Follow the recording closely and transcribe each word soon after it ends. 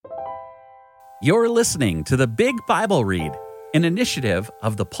You're listening to the Big Bible Read, an initiative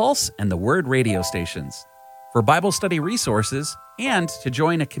of the Pulse and the Word radio stations. For Bible study resources and to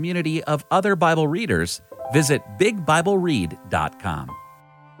join a community of other Bible readers, visit bigbibleread.com.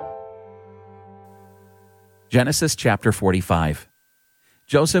 Genesis chapter 45.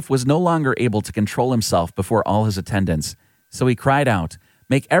 Joseph was no longer able to control himself before all his attendants, so he cried out,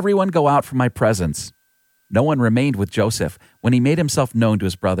 "Make everyone go out from my presence." No one remained with Joseph when he made himself known to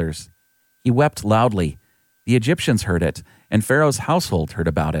his brothers. He wept loudly. The Egyptians heard it, and Pharaoh's household heard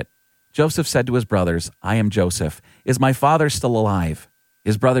about it. Joseph said to his brothers, "I am Joseph. Is my father still alive?"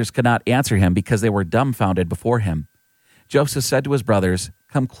 His brothers could not answer him because they were dumbfounded before him. Joseph said to his brothers,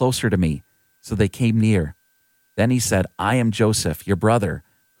 "Come closer to me." So they came near. Then he said, "I am Joseph, your brother,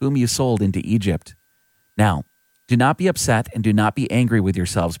 whom you sold into Egypt. Now, do not be upset and do not be angry with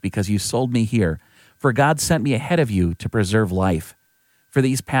yourselves because you sold me here, for God sent me ahead of you to preserve life. For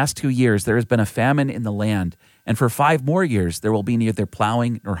these past 2 years there has been a famine in the land, and for 5 more years there will be neither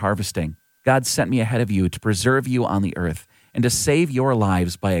plowing nor harvesting. God sent me ahead of you to preserve you on the earth, and to save your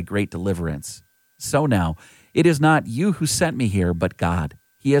lives by a great deliverance. So now, it is not you who sent me here, but God.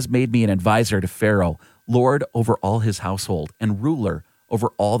 He has made me an advisor to Pharaoh, lord over all his household, and ruler over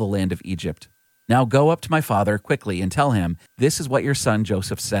all the land of Egypt. Now go up to my father quickly and tell him, 'This is what your son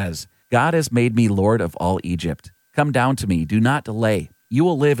Joseph says. God has made me lord of all Egypt. Come down to me, do not delay. You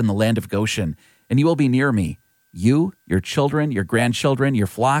will live in the land of Goshen, and you will be near me, you, your children, your grandchildren, your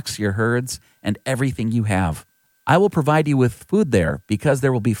flocks, your herds, and everything you have. I will provide you with food there, because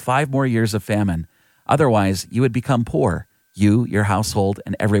there will be 5 more years of famine. Otherwise, you would become poor, you, your household,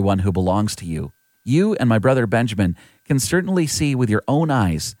 and everyone who belongs to you. You and my brother Benjamin can certainly see with your own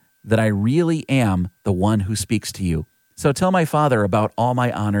eyes that I really am the one who speaks to you. So tell my father about all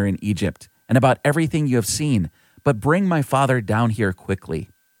my honor in Egypt, and about everything you have seen, but bring my father down here quickly."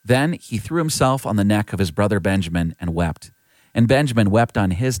 Then he threw himself on the neck of his brother Benjamin and wept. And Benjamin wept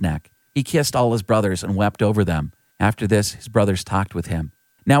on his neck. He kissed all his brothers and wept over them. After this, his brothers talked with him.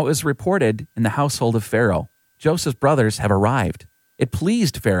 Now it was reported in the household of Pharaoh, "Joseph's brothers have arrived." It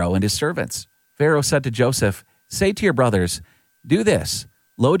pleased Pharaoh and his servants. Pharaoh said to Joseph, "Say to your brothers, 'Do this,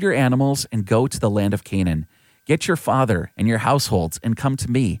 load your animals and go to the land of Canaan. Get your father and your households and come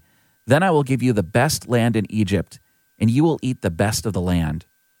to me. Then I will give you the best land in Egypt, and you will eat the best of the land.'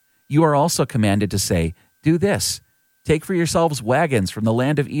 You are also commanded to say, 'Do this, take for yourselves wagons from the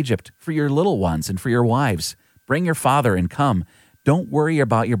land of Egypt, for your little ones and for your wives. Bring your father and come. Don't worry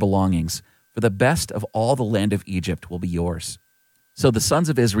about your belongings, for the best of all the land of Egypt will be yours.'" So the sons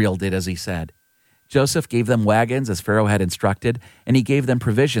of Israel did as he said. Joseph gave them wagons as Pharaoh had instructed, and he gave them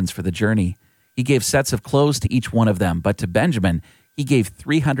provisions for the journey. He gave sets of clothes to each one of them, but to Benjamin he gave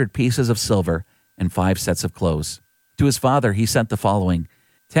 300 pieces of silver and 5 sets of clothes. To his father he sent the following: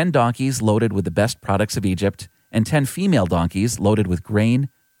 10 donkeys loaded with the best products of Egypt, and 10 female donkeys loaded with grain,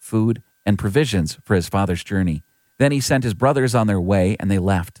 food, and provisions for his father's journey. Then he sent his brothers on their way, and they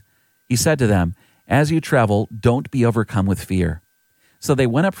left. He said to them, "As you travel, don't be overcome with fear." So they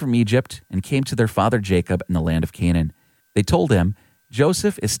went up from Egypt and came to their father Jacob in the land of Canaan. They told him,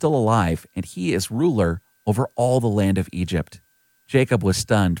 "Joseph is still alive, and he is ruler over all the land of Egypt." Jacob was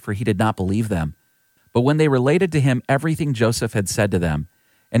stunned, for he did not believe them. But when they related to him everything Joseph had said to them,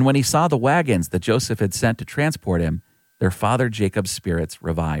 and when he saw the wagons that Joseph had sent to transport him, their father Jacob's spirits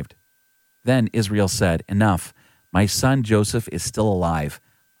revived. Then Israel said, "Enough, my son Joseph is still alive.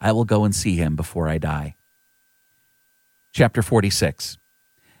 I will go and see him before I die." Chapter 46.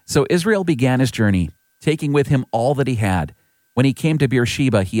 So Israel began his journey, taking with him all that he had. When he came to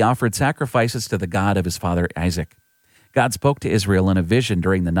Beersheba, he offered sacrifices to the God of his father Isaac. God spoke to Israel in a vision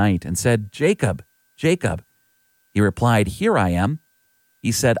during the night and said, "Jacob, Jacob." He replied, "Here I am."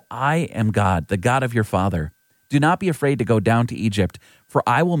 He said, "I am God, the God of your father. Do not be afraid to go down to Egypt, for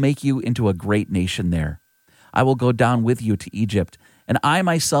I will make you into a great nation there. I will go down with you to Egypt, and I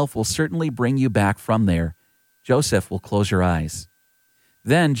myself will certainly bring you back from there. Joseph will close your eyes."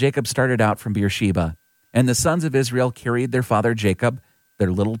 Then Jacob started out from Beersheba, and the sons of Israel carried their father Jacob,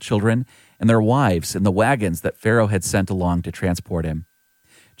 their little children, and their wives in the wagons that Pharaoh had sent along to transport him.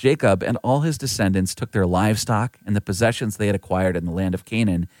 Jacob and all his descendants took their livestock and the possessions they had acquired in the land of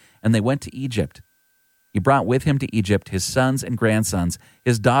Canaan, and they went to Egypt. He brought with him to Egypt his sons and grandsons,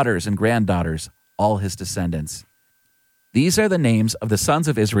 his daughters and granddaughters, all his descendants. These are the names of the sons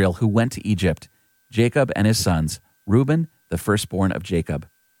of Israel who went to Egypt: Jacob and his sons, Reuben, the firstborn of Jacob.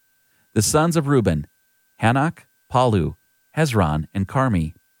 The sons of Reuben: Hanok, Palu, Hezron, and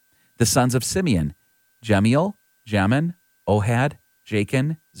Carmi. The sons of Simeon: Jemiel, Jamin, Ohad,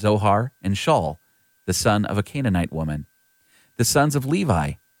 Jachin, Zohar, and Shaul, the son of a Canaanite woman. The sons of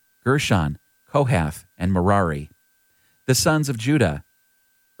Levi: Gershon, Kohath, and Merari. The sons of Judah,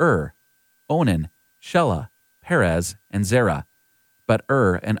 Onan, Shelah, Perez, and Zerah. But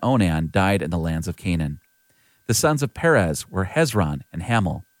and Onan died in the lands of Canaan. The sons of Perez were Hezron and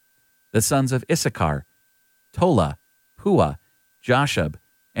Hamel. The sons of Issachar, Tola, Puah, Joshab,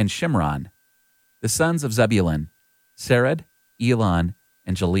 and Shimron. The sons of Zebulun, Sered, Elon,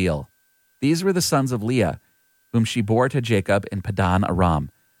 and Jaleel. These were the sons of Leah, whom she bore to Jacob in Padan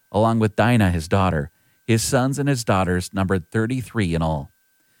Aram, along with Dinah his daughter. His sons and his daughters numbered 33 in all.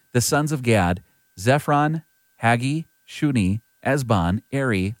 The sons of Gad, Zephron, Hagi, Shuni, Esbon,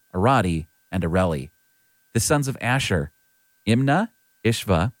 Eri, Aradi, and Areli. The sons of Asher, Imnah,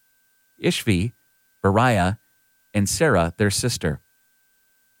 Ishvi, Beriah, and Sarah their sister.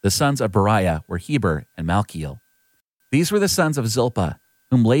 The sons of Beriah were Heber and Malchiel. These were the sons of Zilpah,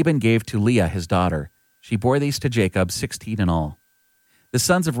 whom Laban gave to Leah his daughter. She bore these to Jacob, 16 in all. The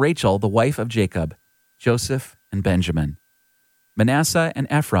sons of Rachel, the wife of Jacob, Joseph and Benjamin. Manasseh and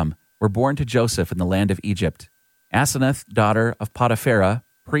Ephraim were born to Joseph in the land of Egypt. Asenath, daughter of Potipharah,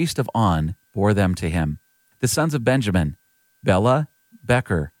 priest of On, bore them to him. The sons of Benjamin, Bela,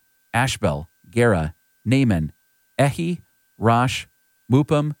 Becher, Ashbel, Gera, Naaman, Ehi, Rosh,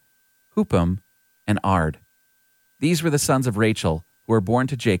 Mupim, Hupim, and Ard. These were the sons of Rachel, who were born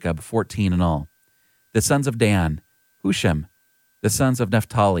to Jacob, 14 in all. The sons of Dan, Hushim. The sons of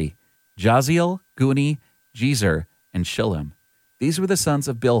Naphtali, Jaziel, Guni, Jezer, and Shillem. These were the sons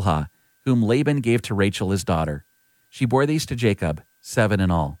of Bilhah, whom Laban gave to Rachel his daughter. She bore these to Jacob, 7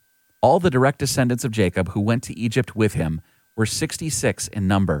 in all. All the direct descendants of Jacob who went to Egypt with him were 66 in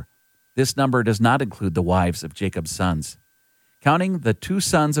number. This number does not include the wives of Jacob's sons. Counting the 2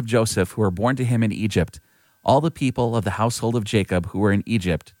 sons of Joseph who were born to him in Egypt, all the people of the household of Jacob who were in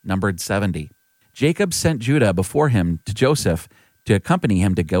Egypt numbered 70. Jacob sent Judah before him to Joseph to accompany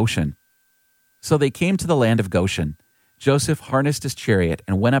him to Goshen. So they came to the land of Goshen. Joseph harnessed his chariot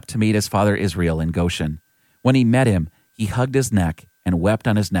and went up to meet his father Israel in Goshen. When he met him, he hugged his neck and wept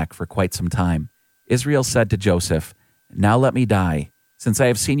on his neck for quite some time. Israel said to Joseph, "Now let me die, since I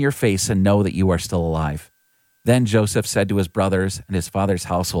have seen your face and know that you are still alive." Then Joseph said to his brothers and his father's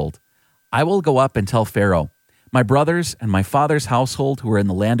household, "I will go up and tell Pharaoh, 'My brothers and my father's household who are in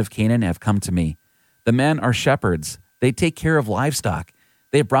the land of Canaan have come to me. The men are shepherds. They take care of livestock.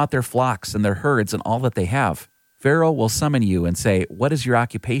 They have brought their flocks and their herds and all that they have. Pharaoh will summon you and say, "What is your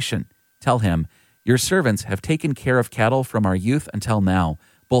occupation?" Tell him, "Your servants have taken care of cattle from our youth until now,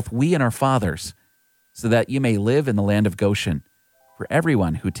 both we and our fathers, so that you may live in the land of Goshen. For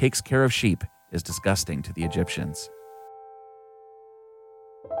everyone who takes care of sheep is disgusting to the Egyptians."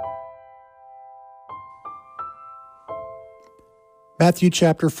 Matthew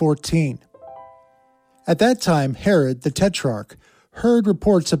chapter 14. At that time, Herod the Tetrarch heard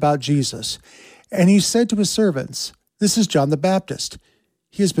reports about Jesus, and he said to his servants, "This is John the Baptist.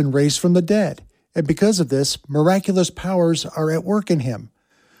 He has been raised from the dead, and because of this, miraculous powers are at work in him."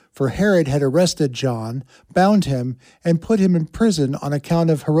 For Herod had arrested John, bound him, and put him in prison on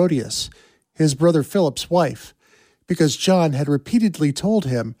account of Herodias, his brother Philip's wife, because John had repeatedly told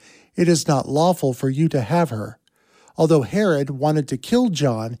him, "It is not lawful for you to have her." Although Herod wanted to kill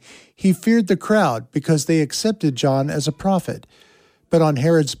John, he feared the crowd because they accepted John as a prophet. But on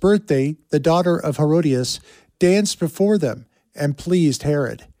Herod's birthday, the daughter of Herodias danced before them and pleased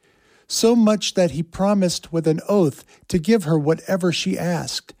Herod, so much that he promised with an oath to give her whatever she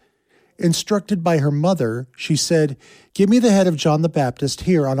asked. Instructed by her mother, she said, "Give me the head of John the Baptist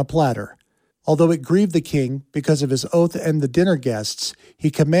here on a platter." Although it grieved the king because of his oath and the dinner guests,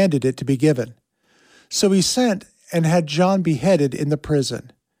 he commanded it to be given. So he sent and had John beheaded in the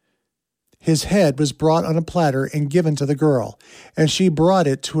prison. His head was brought on a platter and given to the girl, and she brought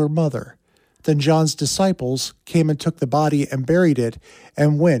it to her mother. Then John's disciples came and took the body and buried it,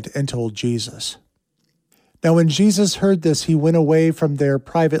 and went and told Jesus. Now when Jesus heard this, he went away from there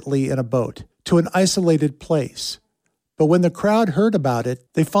privately in a boat, to an isolated place. But when the crowd heard about it,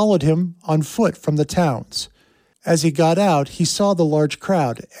 they followed him on foot from the towns. As he got out, he saw the large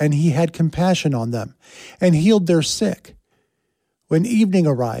crowd, and he had compassion on them, and healed their sick. When evening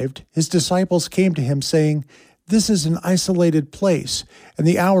arrived, his disciples came to him, saying, "This is an isolated place, and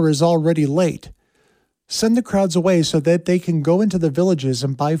the hour is already late. Send the crowds away so that they can go into the villages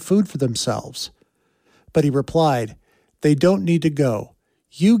and buy food for themselves." But he replied, "They don't need to go.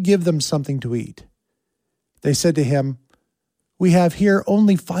 You give them something to eat." They said to him, "We have here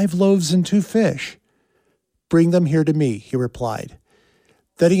only 5 loaves and 2 fish. "Bring them here to me," he replied.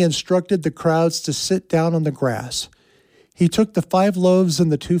 Then he instructed the crowds to sit down on the grass. He took the 5 loaves and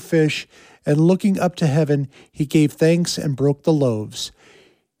the 2 fish, and looking up to heaven, he gave thanks and broke the loaves.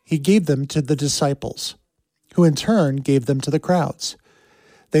 He gave them to the disciples, who in turn gave them to the crowds.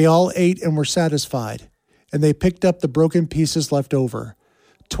 They all ate and were satisfied, and they picked up the broken pieces left over,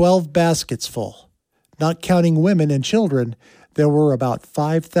 12 baskets full. Not counting women and children, there were about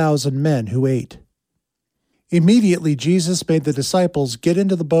 5,000 men who ate. Immediately Jesus made the disciples get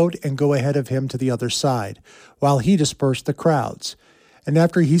into the boat and go ahead of him to the other side, while he dispersed the crowds. And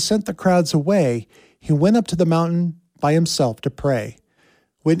after he sent the crowds away, he went up to the mountain by himself to pray.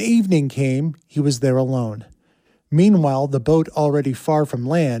 When evening came, he was there alone. Meanwhile, the boat, already far from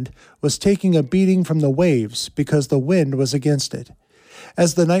land, was taking a beating from the waves because the wind was against it.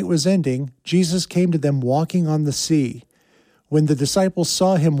 As the night was ending, Jesus came to them walking on the sea. When the disciples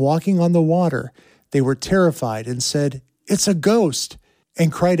saw him walking on the water, they were terrified and said, "It's a ghost,"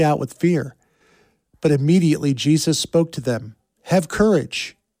 and cried out with fear. But immediately Jesus spoke to them, "Have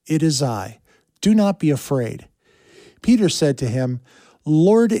courage, it is I. Do not be afraid." Peter said to him,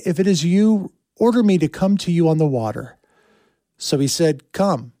 "Lord, if it is you, order me to come to you on the water." So he said,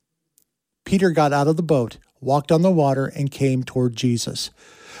 "Come." Peter got out of the boat, walked on the water, and came toward Jesus.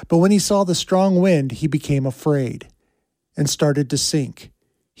 But when he saw the strong wind, he became afraid and started to sink.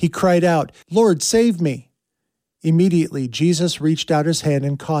 He cried out, "Lord, save me." Immediately Jesus reached out his hand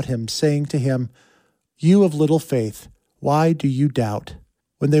and caught him, saying to him, "You of little faith, why do you doubt?"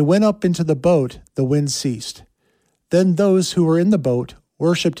 When they went up into the boat, the wind ceased. Then those who were in the boat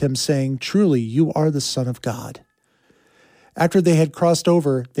worshipped him, saying, "Truly, you are the Son of God." After they had crossed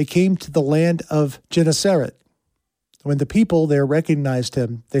over, they came to the land of Gennesaret. When the people there recognized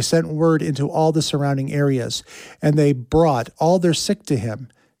him, they sent word into all the surrounding areas, and they brought all their sick to him.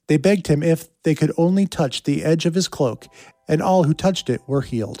 They begged him if they could only touch the edge of his cloak, and all who touched it were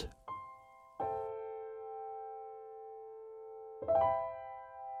healed.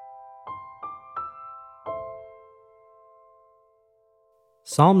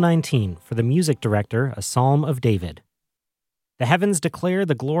 Psalm 19, for the music director, a psalm of David. The heavens declare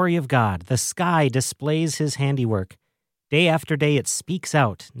the glory of God. The sky displays his handiwork. Day after day it speaks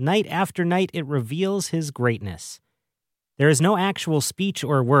out. Night after night it reveals his greatness. There is no actual speech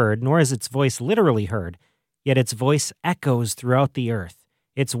or word, nor is its voice literally heard, yet its voice echoes throughout the earth.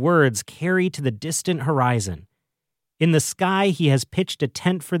 Its words carry to the distant horizon. In the sky he has pitched a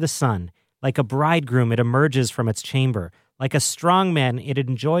tent for the sun. Like a bridegroom it emerges from its chamber. Like a strong man it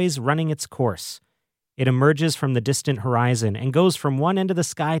enjoys running its course. It emerges from the distant horizon and goes from one end of the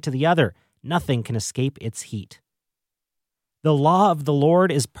sky to the other. Nothing can escape its heat. The law of the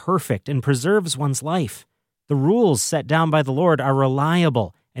Lord is perfect and preserves one's life. The rules set down by the Lord are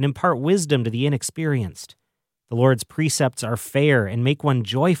reliable and impart wisdom to the inexperienced. The Lord's precepts are fair and make one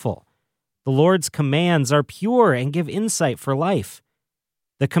joyful. The Lord's commands are pure and give insight for life.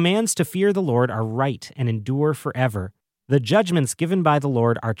 The commands to fear the Lord are right and endure forever. The judgments given by the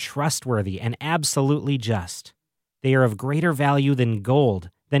Lord are trustworthy and absolutely just. They are of greater value than gold,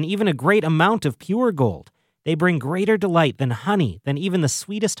 than even a great amount of pure gold. They bring greater delight than honey, than even the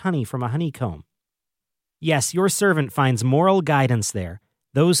sweetest honey from a honeycomb. Yes, your servant finds moral guidance there.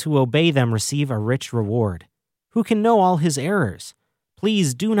 Those who obey them receive a rich reward. Who can know all his errors?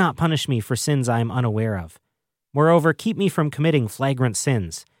 Please do not punish me for sins I am unaware of. Moreover, keep me from committing flagrant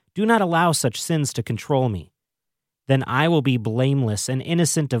sins. Do not allow such sins to control me. Then I will be blameless and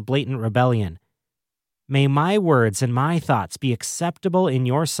innocent of blatant rebellion. May my words and my thoughts be acceptable in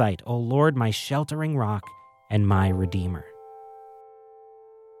your sight, O Lord, my sheltering rock and my Redeemer.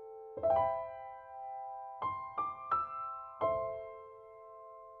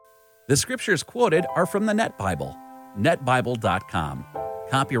 The scriptures quoted are from the Net Bible, netbible.com.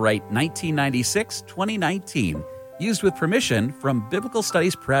 Copyright 1996-2019. Used with permission from Biblical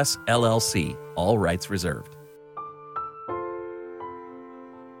Studies Press, LLC. All rights reserved.